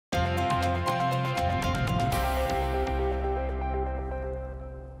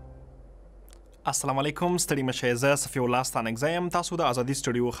السلام علیکم ستړي مشه زه صفی الله ستانکزی یم تاسو د ازادي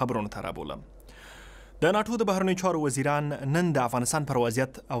سټوډیو خبرونه ته رابولم. د ناټو د بهرنیو چارو وزیران نن د افغانستان پر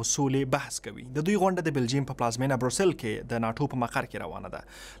وضعیت او سولې بحث کوي. د دوی غونډه د بلجیم په پلازمینه بروسل کې د ناټو په مقر کې روانه ده.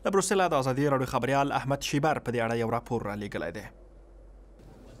 له بروسل د ازادي راډیو خبريال احمد شیبر په دې اړه یو راپور را لېږلی دی.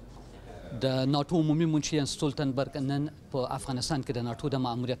 د ناټو عمومي منشي ستولتنبرګ نن په افغانستان کې د ناټو د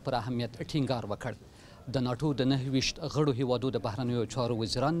ماموریت پر اهمیت ټینګار وکړ. د ناټو د 29 غړو هیوادو د بهرنیو چارو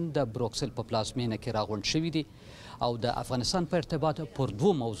وزیران د بروکسل په پلازمینه کې راغونډ شوي دي او د افغانستان په ارتباط پر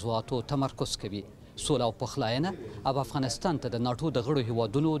دوه موضوعاتو تمرکز کوي: سوله او پخلاینه او افغانستان ته د ناټو د غړو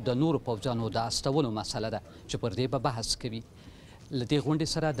هیوادونو د نورو پوځیانو د استولو مسله ده چې پر دې به بحث کوي. له دې غونډې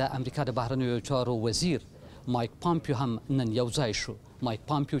سره د امریکا د بهرنیو چارو وزیر مایک پامپیو هم نن یو ځای شو. مایک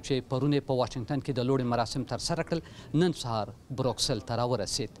پامپیو چې پرون په واشنگټن کې د لوړې مراسم ترسره کړل نن سهار بروکسل ته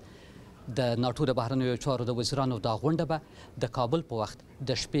راورسید. د ناټو د بهرنیو چارو د وزیرانو دا غونډه به د کابل په وخت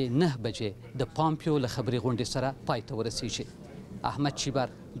د شپې 9 بجې د پامپیو له خبري غونډې سره پای ته ورسیږي. احمد شیبر،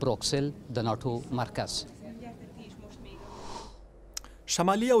 بروکسل، د ناټو مرکز.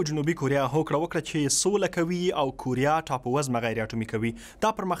 شمالي او جنوبي کوریا هوکړه وکړه چې سوله کوي او کوریا ټاپووزمه غیر اټومي کوي. دا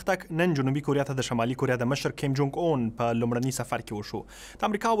پرمختګ نن جنوبي کوریا ته د شمالي کوریا د مشر کیم جونګ اون په لومړني سفر کې وشو. د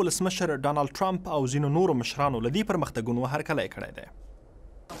امریکا ولسمشر ډانلډ ټرمپ او ځینو نورو مشرانو له دې پرمختګونو هرکلی کړی دی.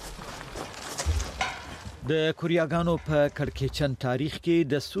 د کوریاګانو په کړکېچن تاریخ کې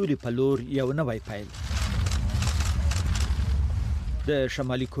د سولې په لور یو نوی پیل. د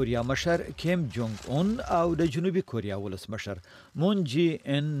شمالي کوریا مشر کیم جونګ اون او د جنوبي کوریا ولسمشر مون جی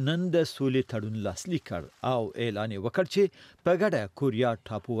ان نن د سولې تړون لاسلیک کړ او اعلان وکړ چې په ګډه کوریا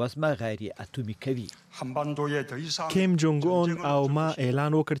ټاپووزمه غیر اټومي کوي. کیم جونګ اون او ما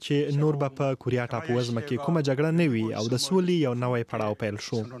اعلان وکړ چې نور به په کوریا ټاپووزمه کې کومه جګړه نه وي او د سولې یو نوی پړاو پیل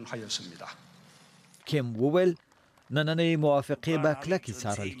شو. کیم وویل نننۍ موافقې به کلکې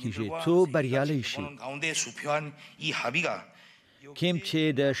څارل کیږي څو بریالۍ شي. کیم چې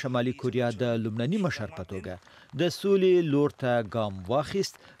د شمالي کوریا د لومړني مشر په توګه د سولې لور ته ګام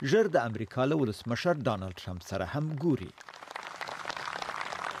واخیست ژر د امریکا له ولسمشر ډانلډ ټرمپ سره هم ګوري.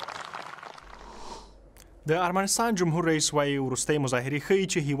 د ارمنستان جمهور رئیس وايي وروستۍ مظاهرې ښیي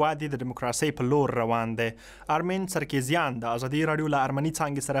چې هیواد یې د دیموکراسۍ په لور روان دی. ارمین سرکیزیان د ازادي راډیو له ارمني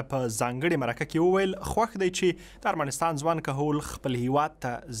څانګې سره په ځانګړې مرکه کې وویل خوښ دی چې د ارمنستان ځوان کهول خپل هیواد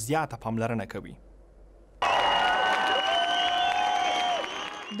ته زیاته پاملرنه کوي.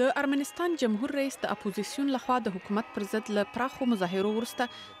 د ارمنستان جمهور رئیس د اپوزیسیون لخوا د حکومت پر ضد له پراخو مظاهرو وروسته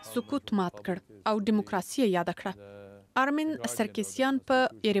سکوت مات کړ او دیموکراسي یاد کړه. ارمین سرکیسیان په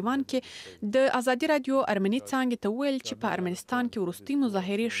یریوان کې د ازادي راډیو ارمني څانګې ته ویل چې په ارمنستان کې وروستي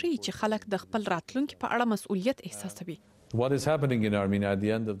مظاهرې ښیي چې خلک د خپل راتلونکي په اړه مسؤلیت احساسوي. هغه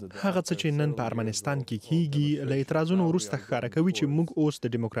څه چې نن په ارمنستان کې کیږي له اعتراضونو وروسته ښکاره کوي چې موږ اوس د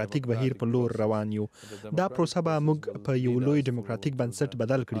دیموکراتیک بهیر په لور روان یو. دا پروسه به موږ په یو لوی دیموکراتیک بنسټ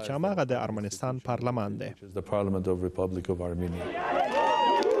بدل کړي چې هغه د ارمنستان پارلمان دی.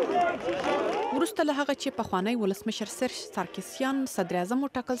 وروسته له هغه چې پخوانی ولسمشر سرش سارکیسیان صدر اعظم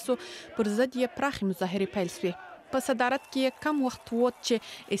وټاکل سو پر ضد یې پراخې مظاهرې پیل شوې. په صدارت کې کم وخت ووت چې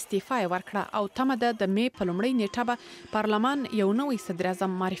استعفا یې ورکړه او تمه ده د می په لومړۍ نیټه به پارلمان یو نوی صدر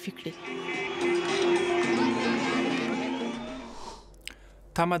اعظم معرفي کړي.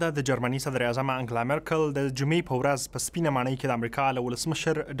 تمه ده د جرمني صدر اعظم انګلا مرکل د جمعې په ورځ په سپینه ماڼۍ کې د امریکا له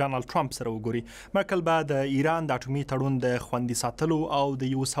ولسمشر ډانلډ ټرمپ سره وګوري. مرکل به د ایران د اټومي تړون د خوندي ساتلو او د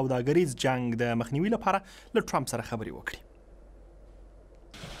یو سوداګریز جنگ د مخنیوي لپاره له ټرمپ سره خبرې وکړي.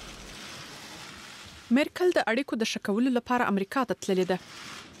 مرکل د اړیکو د شکولو لپاره امریکا ته تللې ده.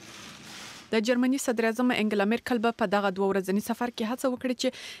 د جرمني صدر اعظم انګلا مرکل به په دغه 2 ورځني سفر کې هڅه وکړي چې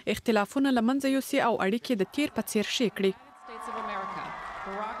اختلافونه له منځه یوسي او اړیکې د تیر په څیر شي کړي.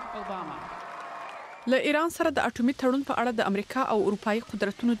 له ایران سره د اټومي تړون په اړه د امریکا او اروپایي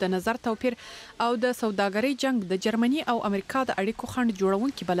قدرتونو د نظر توپیر او د سوداګرۍ جنگ د جرمني او امریکا د اړیکو خنډ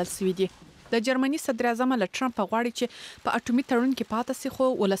جوړونکي بلل شوي دي. د جرمني صدر اعظم له ټرمپ غواړي چې په اټومي تړون کې پاتې شي خو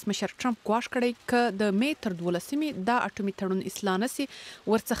ولسمشر ټرمپ ګواښ کړی ک د می تر 12 د اټومي تړون اصلاح نشي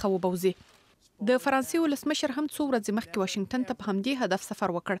ورڅخه وبوزي. د فرانسې ولسمشر هم څو ورځې مخکې واشنگټن ته په همدې هدف سفر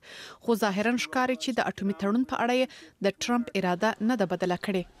وکړ خو ظاهرا ښکاري چې د اټومي تړون په اړه د ټرمپ اراده نه ده بدله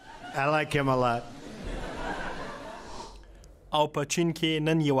کړې. او په چین کې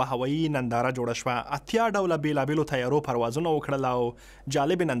نن یو هوايي ننداره جوړه شوه. 80 ډوله بیلابیلو تیارو پروازونه وکړل او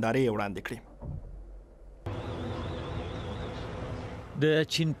جالب نندارې وړاندې کړې. د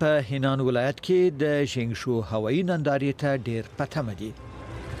چین په هینان ولایت کې د ژینګ هوايي نندارې ته ډیر پته دي.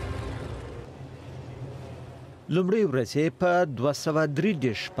 لومړی ورځ په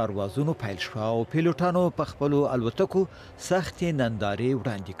 233 پروازونو پیل شو او پیلوټانو په خپلو الوتکو سختې نندارې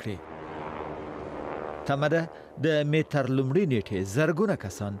وړاندې کړې. تمه ده د می تر لومړۍ نیټې زرګونه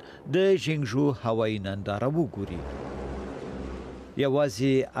کسان د ژینګ هوايي ننداره وګوري.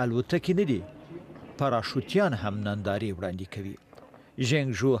 یوازې الوتکې نه دي، پاراشوتیان هم نندارې وړاندې کوي.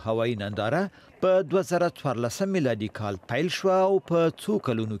 ژینګ هوايي ننداره په 2014 میلادي کال پیل شوه او په څو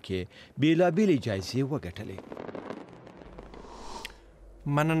کلونو کې بیلابېلې جایزې وګټلې.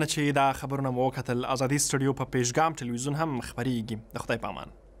 مننه چې دا خبرونه مو وکتل. ازادي سټوډیو په پیشګام ټلویزیون هم خبرېږي. د خدای په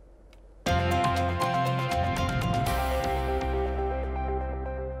امان.